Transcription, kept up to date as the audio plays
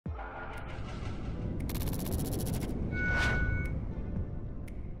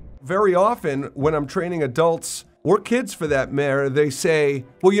Very often when I'm training adults or kids for that matter, they say,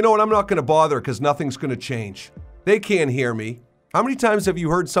 well, you know what, I'm not gonna bother because nothing's gonna change. They can't hear me. How many times have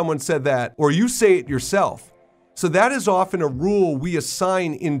you heard someone said that, or you say it yourself? So that is often a rule we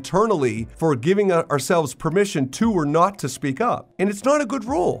assign internally for giving ourselves permission to or not to speak up. And it's not a good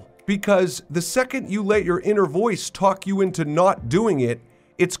rule, because the second you let your inner voice talk you into not doing it,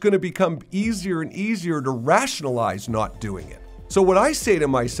 it's gonna become easier and easier to rationalize not doing it. So what I say to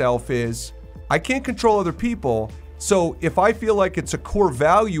myself is, I can't control other people, so if I feel like it's a core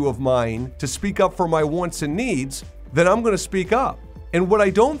value of mine to speak up for my wants and needs, then I'm gonna speak up. And what I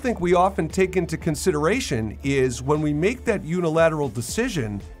don't think we often take into consideration is when we make that unilateral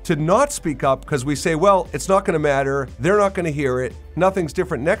decision to not speak up because we say, well, it's not gonna matter, they're not gonna hear it, nothing's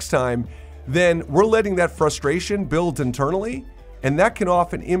different next time, then we're letting that frustration build internally, and that can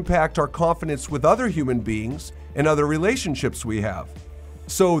often impact our confidence with other human beings and other relationships we have.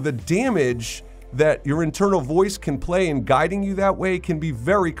 So the damage that your internal voice can play in guiding you that way can be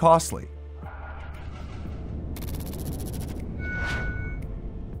very costly.